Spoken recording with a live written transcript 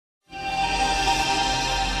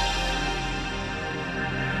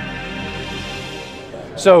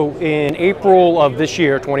So in April of this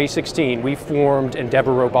year, 2016, we formed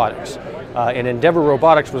Endeavor Robotics. And Endeavor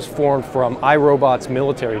Robotics was formed from iRrobot's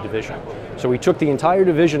military division. So we took the entire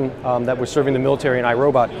division that was serving the military in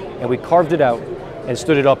iRrobot, and we carved it out and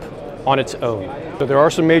stood it up on its own. So there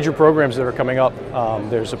are some major programs that are coming up.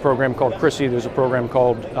 There's a program called CRISI, there's a program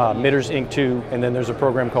called MITRS Inc. 2, and then there's a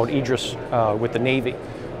program called IDRIS with the Navy.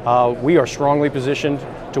 We are strongly positioned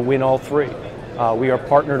to win all three. We are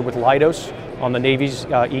partnered with Leidos on the Navy's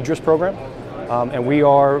IDRIS program, and we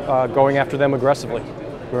are going after them aggressively.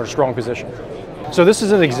 We're in a strong position. So this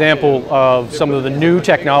is an example of some of the new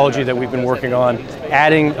technology that we've been working on,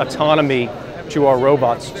 adding autonomy to our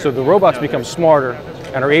robots. So the robots become smarter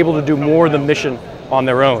and are able to do more of the mission on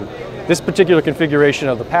their own. This particular configuration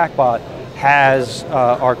of the PackBot has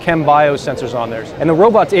our Chem Bio sensors on there, and the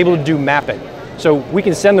robot's able to do mapping. So we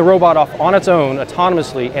can send the robot off on its own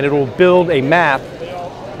autonomously, and it will build a map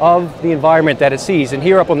of the environment that it sees. And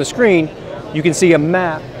here up on the screen, you can see a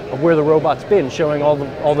map of where the robot's been, showing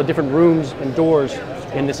all the different rooms and doors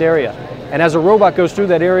in this area. And as a robot goes through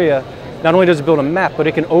that area, not only does it build a map, but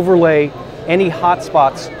it can overlay any hot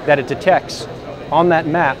spots that it detects on that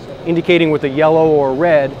map, indicating with a yellow or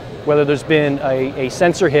red whether there's been a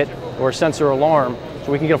sensor hit or a sensor alarm.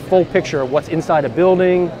 So we can get a full picture of what's inside a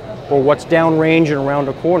building or what's downrange and around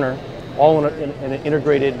a corner, all in an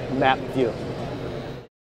integrated map view.